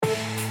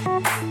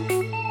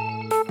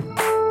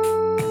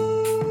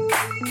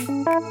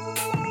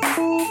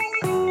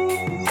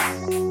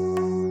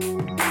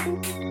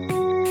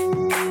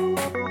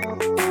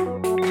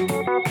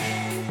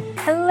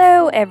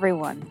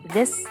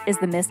This is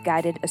the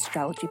Misguided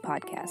Astrology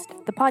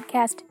Podcast, the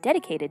podcast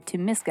dedicated to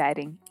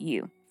misguiding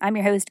you. I'm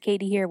your host,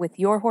 Katie, here with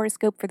your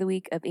horoscope for the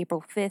week of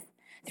April 5th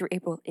through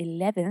April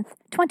 11th,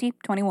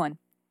 2021.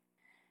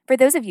 For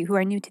those of you who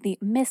are new to the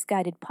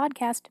Misguided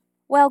Podcast,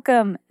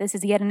 welcome! This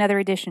is yet another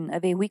edition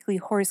of a weekly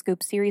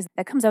horoscope series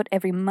that comes out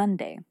every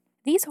Monday.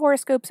 These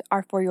horoscopes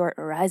are for your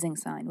rising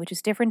sign, which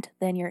is different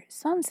than your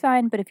sun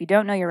sign, but if you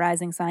don't know your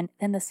rising sign,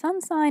 then the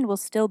sun sign will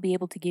still be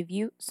able to give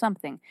you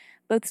something.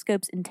 Both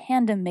scopes in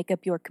tandem make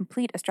up your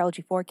complete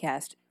astrology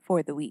forecast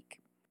for the week.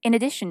 In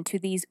addition to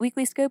these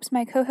weekly scopes,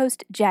 my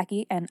co-host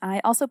Jackie and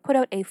I also put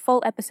out a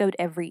full episode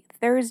every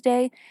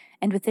Thursday,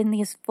 and within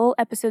these full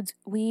episodes,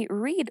 we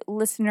read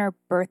listener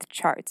birth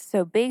charts.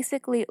 So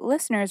basically,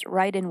 listeners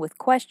write in with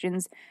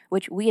questions,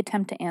 which we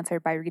attempt to answer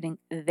by reading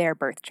their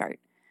birth chart.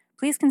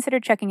 Please consider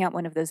checking out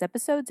one of those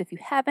episodes. If you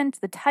haven't,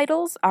 the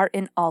titles are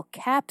in all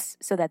caps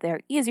so that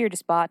they're easier to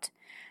spot.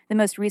 The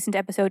most recent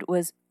episode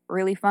was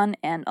really fun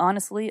and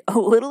honestly a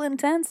little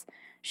intense.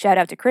 Shout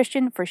out to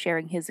Christian for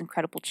sharing his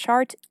incredible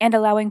chart and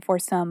allowing for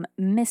some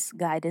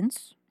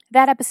misguidance.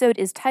 That episode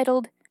is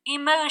titled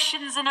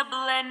Emotions in a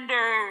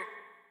Blender.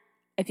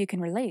 If you can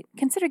relate,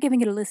 consider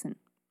giving it a listen.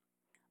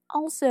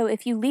 Also,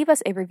 if you leave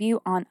us a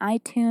review on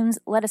iTunes,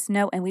 let us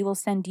know and we will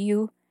send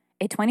you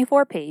a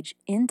 24-page,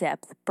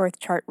 in-depth birth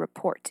chart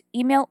report.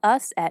 Email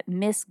us at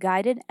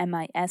misguided,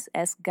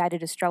 M-I-S-S,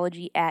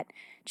 guidedastrology at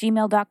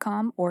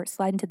gmail.com or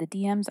slide into the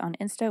DMs on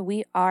Insta.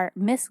 We are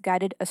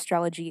Misguided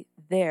Astrology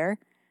there.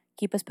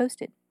 Keep us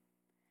posted.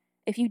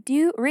 If you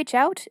do reach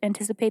out,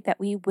 anticipate that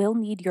we will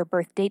need your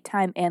birth date,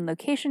 time, and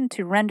location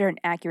to render an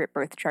accurate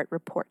birth chart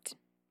report.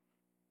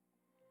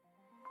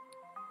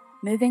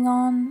 Moving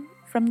on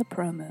from the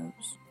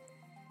promos.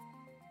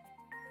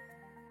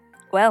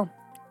 Well,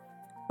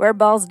 we're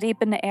balls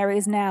deep into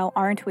Aries now,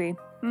 aren't we?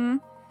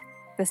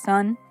 The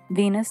Sun,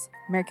 Venus,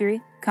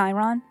 Mercury,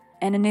 Chiron,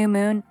 and a new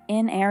moon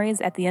in Aries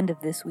at the end of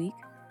this week.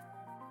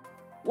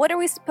 What are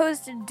we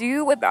supposed to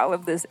do with all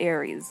of this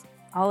Aries?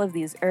 All of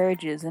these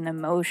urges and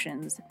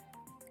emotions,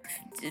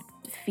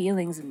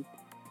 feelings, and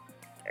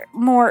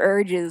more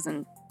urges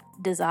and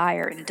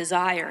desire and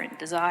desire and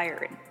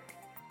desire. And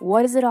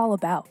what is it all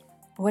about?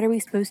 What are we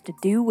supposed to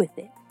do with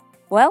it?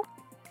 Well,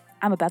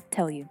 I'm about to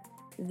tell you.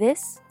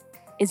 This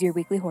is your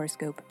weekly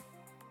horoscope.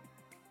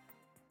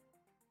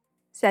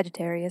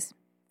 Sagittarius,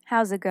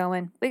 how's it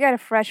going? We got a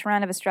fresh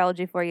round of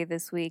astrology for you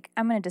this week.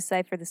 I'm going to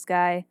decipher the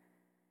sky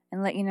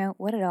and let you know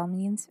what it all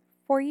means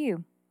for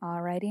you.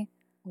 Alrighty,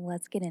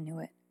 let's get into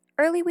it.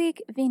 Early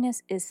week,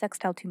 Venus is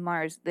sextile to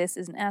Mars. This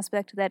is an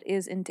aspect that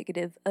is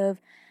indicative of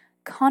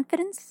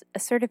confidence,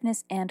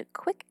 assertiveness, and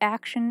quick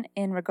action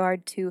in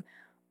regard to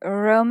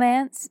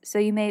romance. So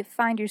you may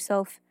find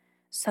yourself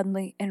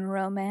suddenly in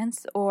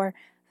romance or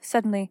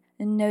suddenly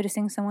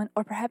noticing someone,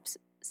 or perhaps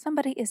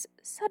somebody is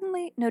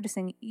suddenly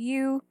noticing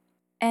you.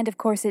 And of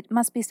course, it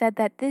must be said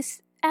that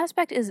this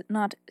aspect is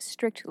not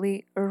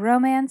strictly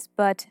romance,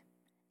 but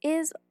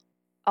is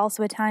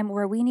also a time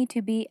where we need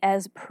to be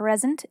as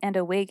present and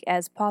awake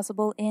as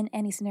possible in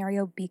any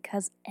scenario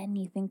because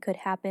anything could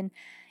happen.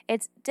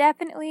 It's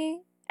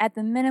definitely, at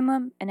the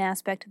minimum, an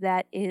aspect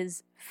that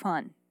is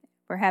fun.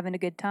 We're having a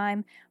good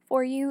time.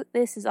 For you,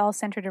 this is all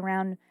centered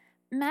around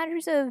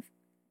matters of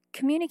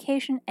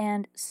communication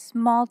and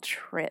small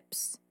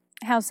trips.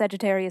 How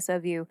Sagittarius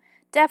of you.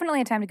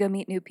 Definitely a time to go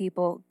meet new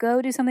people. Go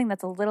do something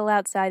that's a little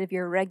outside of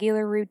your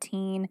regular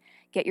routine.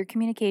 Get your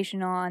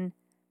communication on.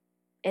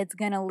 It's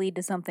going to lead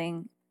to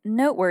something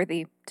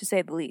noteworthy, to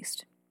say the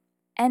least.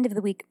 End of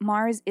the week,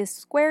 Mars is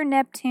square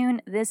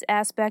Neptune. This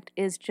aspect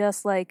is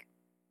just like,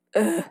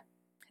 ugh.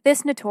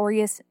 This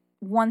notorious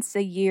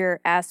once-a-year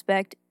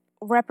aspect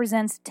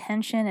represents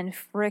tension and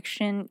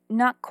friction,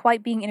 not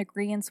quite being in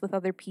agreement with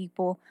other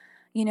people,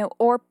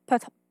 or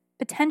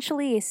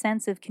potentially a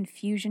sense of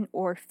confusion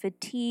or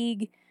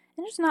fatigue,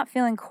 and just not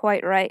feeling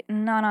quite right,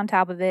 not on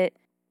top of it,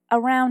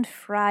 around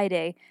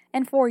Friday.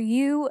 And for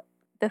you,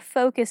 the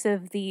focus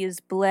of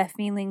these bleh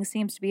feelings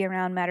seems to be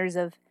around matters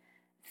of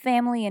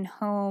family and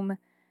home,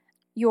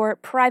 your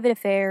private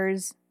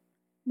affairs.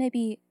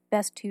 Maybe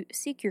best to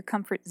seek your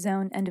comfort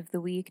zone end of the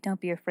week.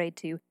 Don't be afraid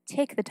to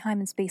take the time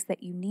and space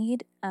that you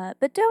need.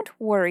 But don't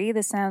worry,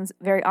 this sounds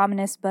very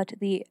ominous, but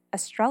the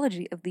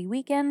astrology of the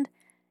weekend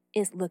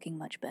is looking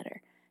much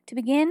better. To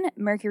begin,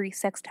 Mercury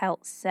sextile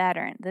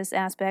Saturn. This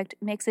aspect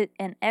makes it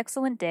an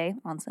excellent day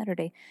on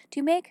Saturday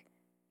to make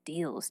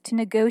deals, to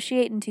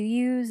negotiate and to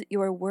use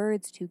your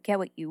words to get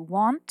what you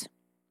want.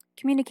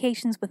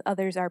 Communications with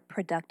others are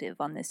productive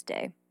on this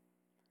day.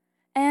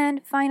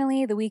 And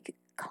finally, the week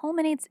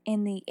culminates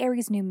in the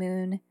Aries new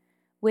moon,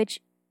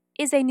 which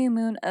is a new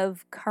moon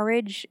of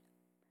courage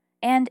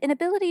and an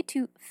ability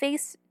to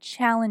face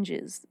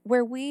challenges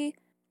where we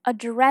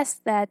address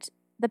that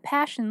the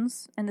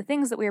passions and the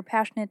things that we are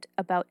passionate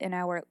about in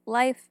our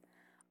life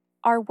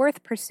are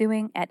worth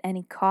pursuing at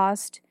any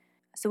cost.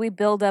 So we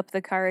build up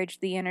the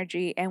courage, the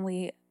energy, and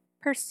we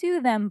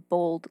pursue them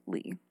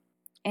boldly.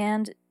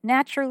 And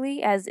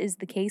naturally, as is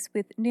the case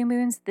with new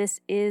moons, this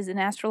is an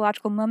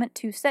astrological moment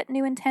to set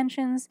new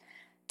intentions,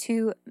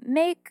 to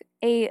make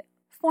a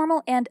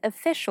formal and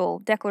official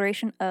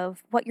declaration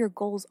of what your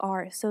goals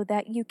are so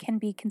that you can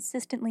be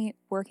consistently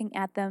working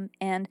at them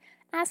and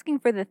asking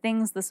for the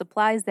things, the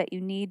supplies that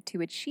you need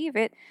to achieve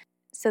it,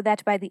 so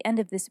that by the end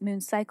of this moon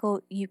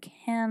cycle, you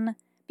can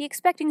be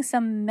expecting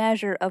some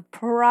measure of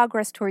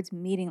progress towards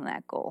meeting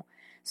that goal.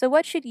 So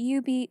what should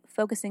you be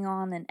focusing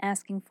on and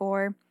asking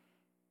for?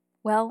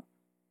 Well,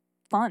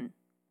 fun.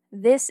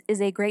 This is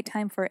a great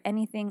time for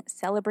anything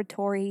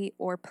celebratory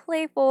or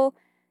playful,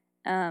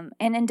 and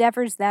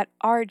endeavors that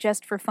are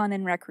just for fun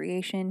and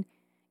recreation.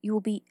 You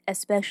will be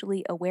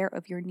especially aware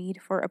of your need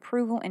for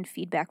approval and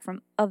feedback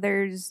from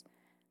others,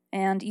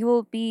 and you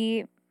will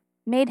be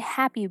made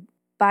happy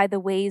by the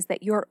ways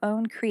that your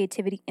own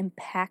creativity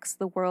impacts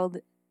the world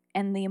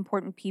and the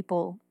important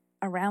people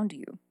around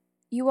you.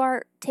 You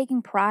are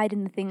taking pride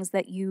in the things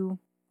that you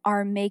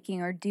are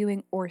making or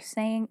doing or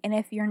saying, and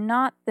if you're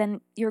not,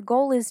 then your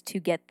goal is to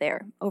get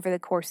there over the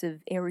course of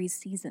Aries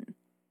season.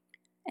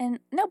 And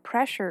no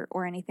pressure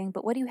or anything,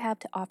 but what do you have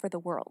to offer the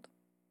world?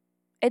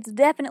 It's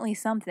definitely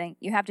something.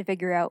 You have to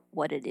figure out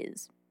what it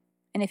is.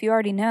 And if you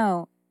already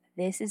know,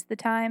 this is the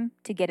time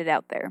to get it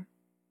out there.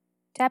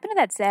 Tap into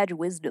that sage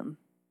wisdom,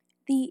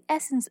 the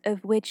essence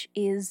of which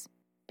is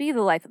be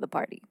the life of the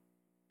party.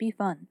 Be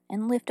fun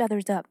and lift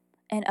others up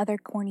and other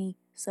corny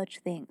such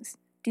things.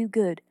 Do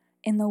good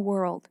in the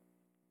world.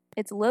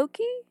 It's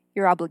low-key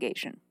your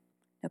obligation.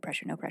 No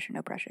pressure, no pressure,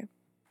 no pressure.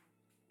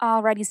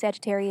 Alrighty,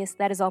 Sagittarius,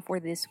 that is all for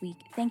this week.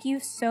 Thank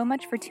you so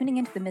much for tuning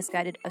into the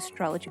Misguided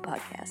Astrology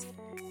Podcast.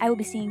 I will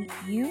be seeing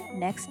you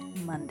next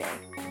Monday.